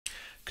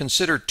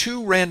consider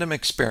two random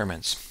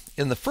experiments.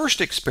 In the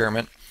first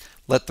experiment,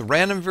 let the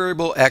random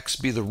variable x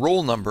be the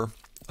roll number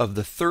of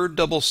the third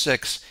double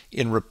six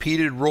in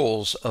repeated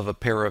rolls of a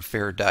pair of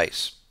fair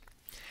dice.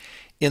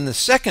 In the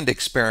second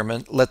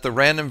experiment, let the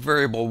random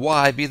variable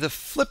y be the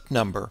flip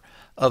number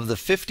of the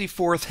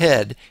 54th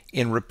head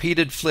in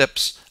repeated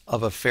flips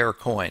of a fair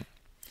coin.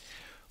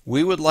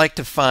 We would like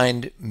to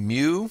find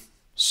mu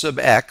sub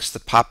x,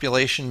 the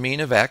population mean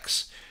of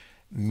x,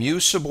 mu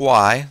sub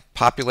y,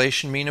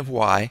 population mean of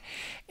y,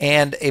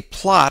 and a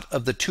plot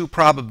of the two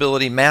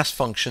probability mass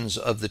functions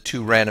of the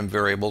two random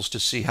variables to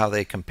see how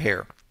they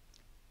compare.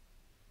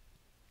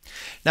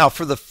 Now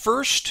for the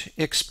first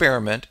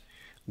experiment,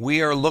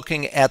 we are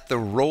looking at the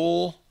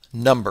roll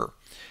number.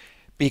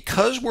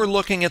 Because we're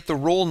looking at the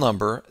roll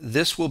number,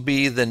 this will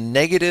be the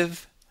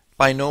negative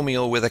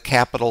binomial with a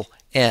capital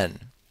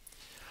N.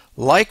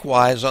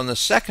 Likewise, on the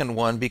second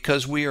one,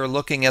 because we are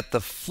looking at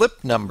the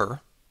flip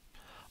number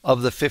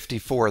of the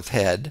 54th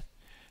head,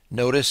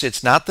 notice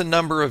it's not the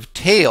number of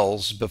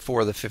tails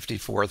before the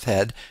 54th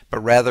head, but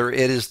rather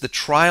it is the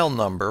trial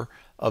number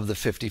of the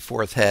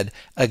 54th head.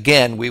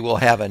 Again, we will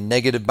have a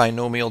negative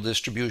binomial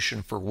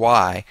distribution for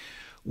y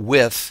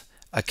with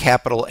a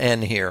capital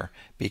N here,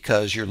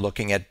 because you're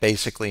looking at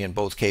basically in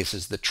both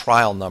cases the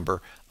trial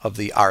number of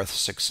the rth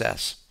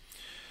success.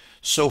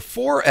 So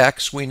for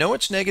x, we know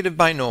it's negative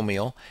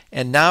binomial,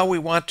 and now we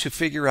want to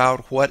figure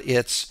out what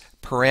its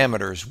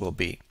parameters will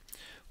be.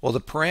 Well,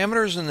 the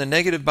parameters in the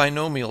negative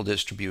binomial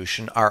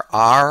distribution are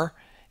r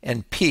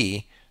and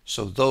p,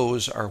 so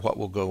those are what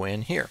will go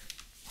in here.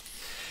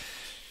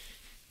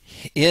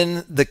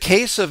 In the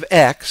case of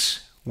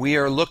x, we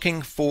are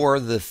looking for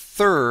the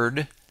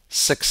third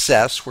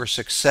success, where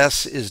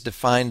success is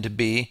defined to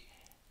be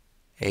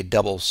a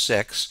double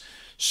six.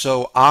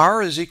 So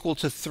r is equal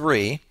to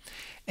 3.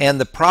 And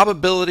the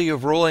probability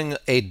of rolling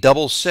a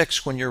double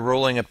six when you're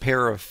rolling a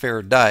pair of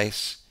fair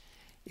dice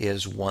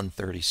is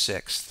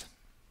 1/36.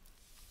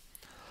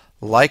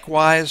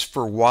 Likewise,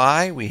 for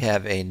y, we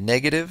have a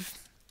negative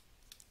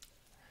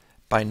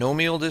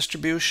binomial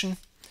distribution,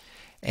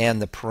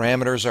 and the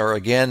parameters are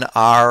again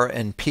r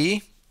and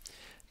p,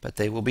 but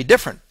they will be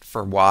different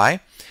for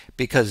y,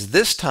 because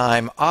this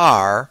time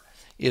r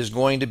is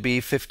going to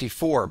be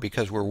 54,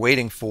 because we're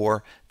waiting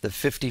for the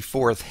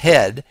 54th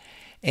head.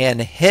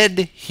 And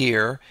head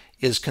here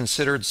is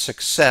considered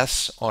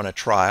success on a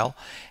trial,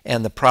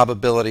 and the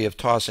probability of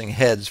tossing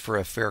heads for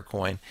a fair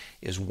coin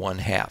is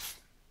 1/2.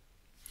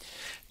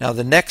 Now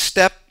the next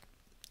step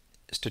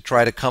is to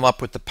try to come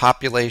up with the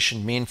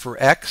population mean for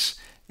x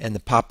and the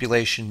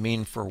population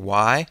mean for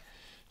y.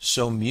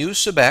 So mu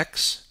sub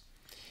x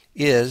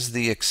is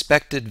the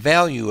expected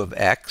value of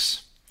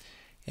x.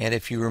 And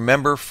if you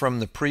remember from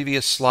the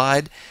previous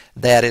slide,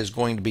 that is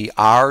going to be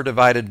r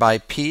divided by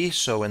p.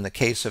 So in the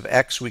case of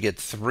x, we get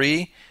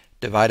 3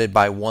 divided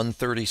by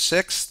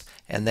 1/36,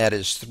 and that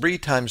is 3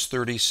 times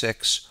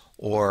 36,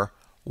 or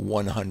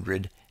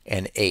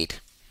 108.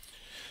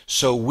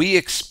 So we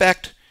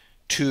expect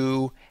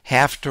to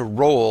have to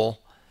roll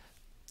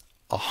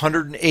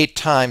 108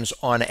 times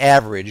on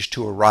average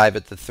to arrive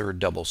at the third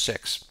double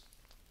six.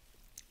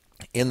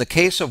 In the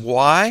case of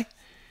y,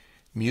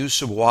 mu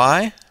sub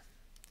y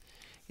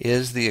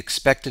is the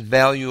expected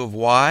value of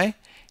y,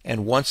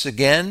 and once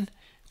again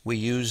we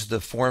use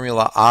the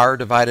formula r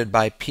divided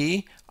by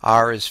p.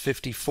 R is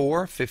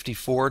 54.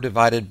 54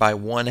 divided by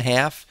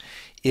 1/2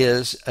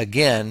 is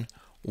again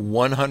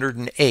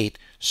 108.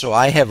 So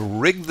I have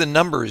rigged the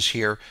numbers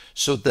here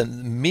so the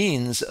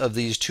means of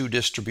these two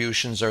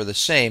distributions are the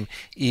same,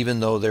 even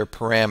though their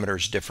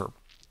parameters differ.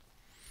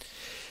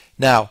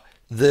 Now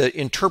the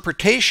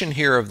interpretation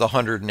here of the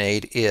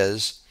 108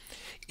 is,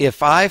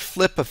 if I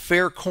flip a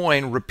fair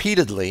coin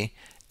repeatedly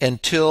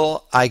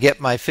until I get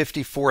my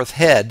 54th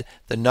head,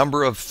 the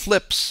number of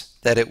flips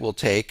that it will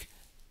take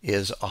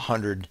is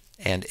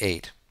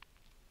 108.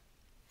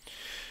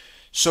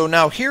 So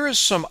now here is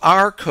some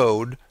R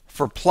code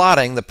for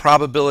plotting the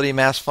probability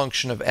mass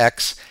function of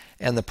x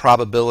and the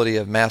probability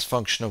of mass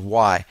function of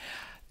y.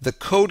 The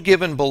code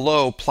given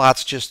below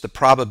plots just the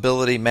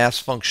probability mass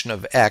function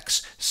of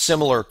x.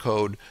 Similar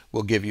code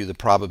will give you the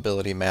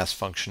probability mass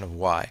function of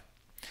y.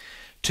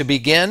 To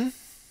begin,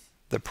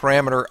 the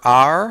parameter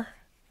r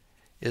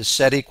is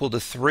set equal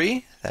to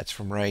 3. That's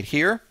from right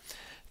here.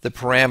 The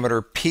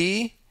parameter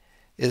p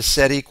is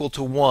set equal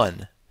to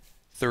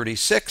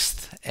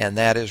 1/36, and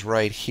that is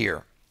right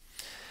here.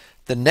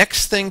 The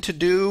next thing to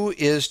do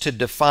is to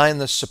define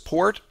the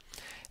support,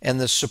 and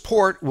the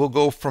support will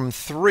go from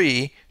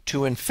 3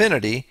 to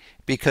infinity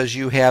because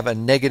you have a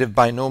negative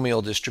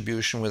binomial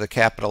distribution with a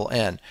capital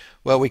N.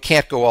 Well, we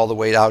can't go all the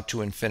way out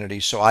to infinity,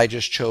 so I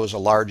just chose a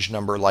large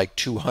number like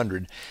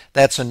 200.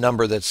 That's a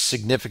number that's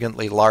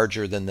significantly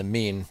larger than the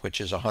mean,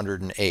 which is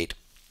 108.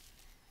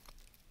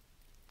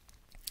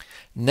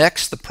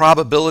 Next, the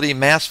probability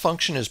mass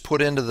function is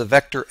put into the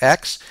vector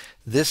x.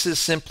 This is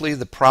simply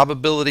the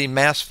probability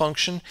mass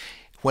function.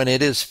 When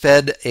it is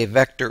fed a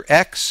vector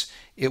x,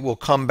 it will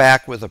come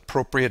back with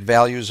appropriate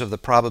values of the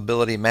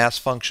probability mass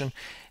function,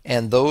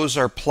 and those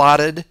are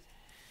plotted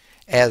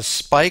as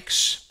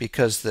spikes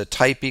because the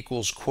type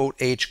equals quote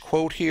h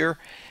quote here,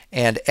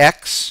 and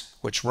x,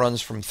 which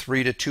runs from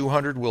 3 to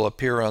 200, will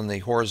appear on the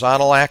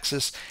horizontal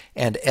axis,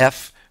 and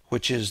f,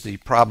 which is the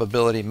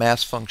probability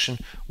mass function,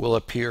 will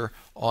appear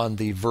on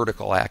the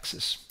vertical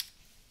axis.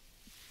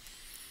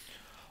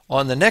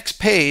 On the next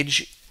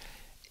page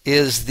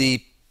is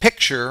the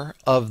picture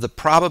of the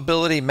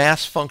probability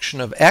mass function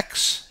of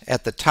x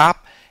at the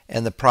top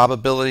and the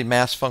probability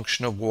mass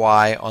function of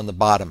y on the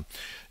bottom.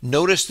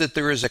 Notice that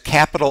there is a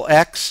capital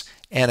X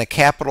and a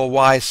capital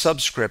Y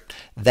subscript.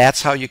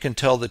 That's how you can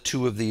tell the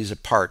two of these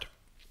apart.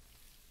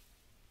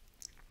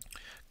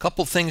 A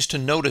couple things to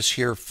notice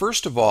here.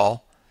 First of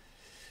all,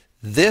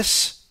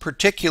 this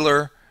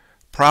particular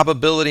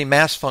probability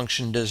mass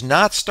function does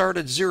not start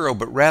at 0,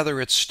 but rather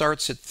it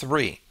starts at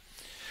 3.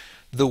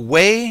 The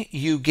way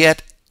you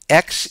get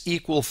x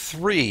equal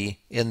 3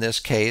 in this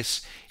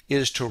case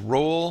is to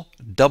roll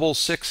double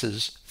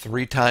sixes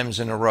 3 times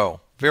in a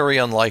row. Very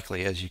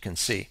unlikely, as you can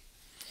see.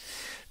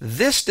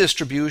 This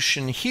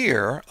distribution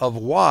here of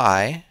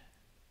y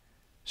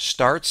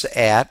starts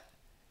at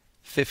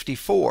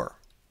 54.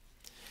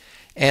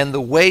 And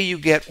the way you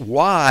get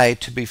y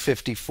to be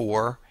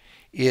 54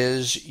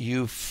 is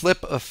you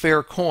flip a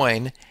fair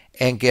coin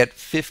and get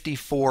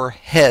 54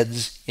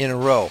 heads in a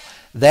row.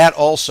 That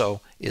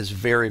also is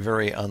very,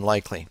 very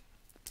unlikely.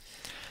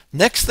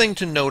 Next thing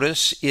to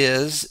notice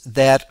is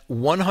that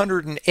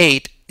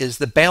 108 is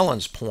the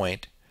balance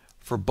point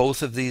for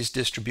both of these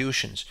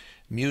distributions.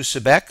 Mu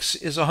sub x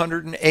is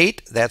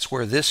 108. That's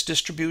where this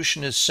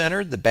distribution is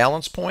centered, the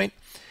balance point.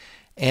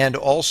 And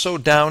also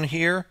down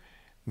here,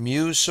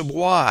 mu sub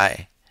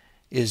y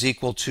is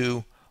equal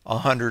to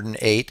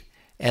 108,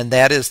 and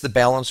that is the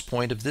balance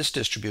point of this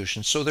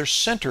distribution. So they're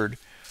centered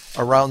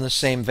around the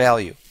same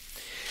value.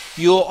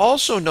 You'll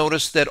also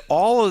notice that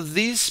all of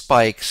these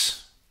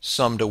spikes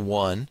sum to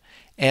 1,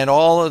 and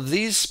all of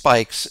these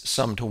spikes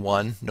sum to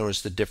 1.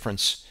 Notice the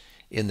difference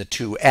in the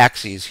two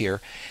axes here.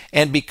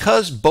 And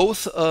because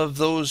both of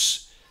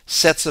those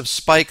sets of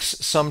spikes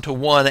sum to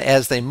 1,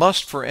 as they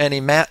must for any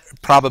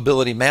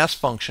probability mass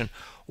function,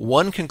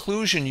 one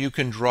conclusion you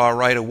can draw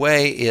right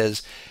away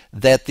is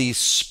that the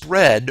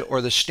spread,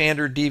 or the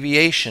standard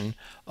deviation,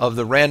 of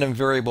the random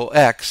variable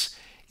x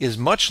is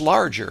much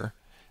larger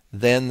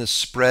than the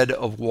spread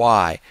of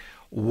y.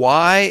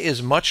 Y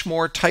is much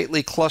more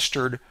tightly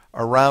clustered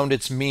around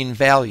its mean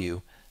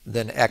value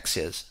than x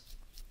is.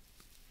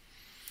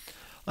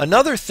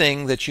 Another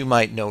thing that you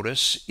might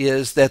notice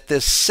is that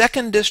this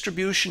second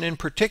distribution in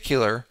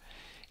particular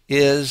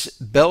is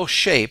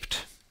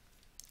bell-shaped,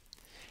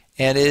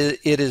 and it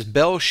is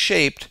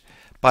bell-shaped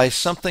by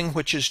something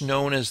which is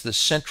known as the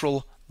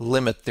central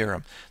limit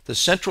theorem. The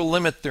central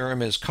limit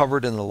theorem is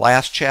covered in the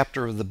last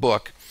chapter of the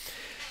book,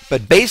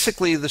 but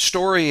basically the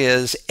story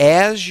is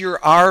as your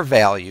r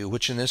value,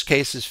 which in this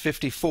case is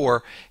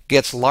 54,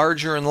 gets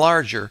larger and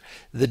larger,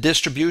 the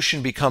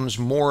distribution becomes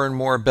more and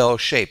more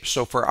bell-shaped.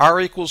 So for r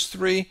equals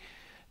 3,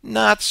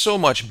 not so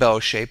much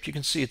bell-shaped. You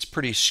can see it's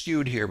pretty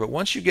skewed here, but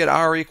once you get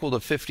r equal to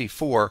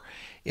 54,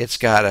 it's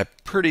got a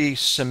pretty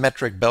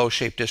symmetric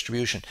bell-shaped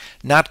distribution.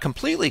 Not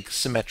completely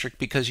symmetric,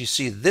 because you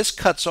see this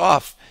cuts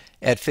off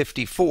at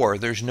 54.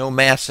 There's no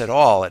mass at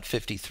all at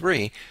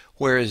 53,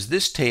 whereas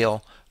this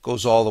tail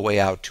goes all the way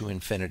out to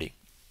infinity.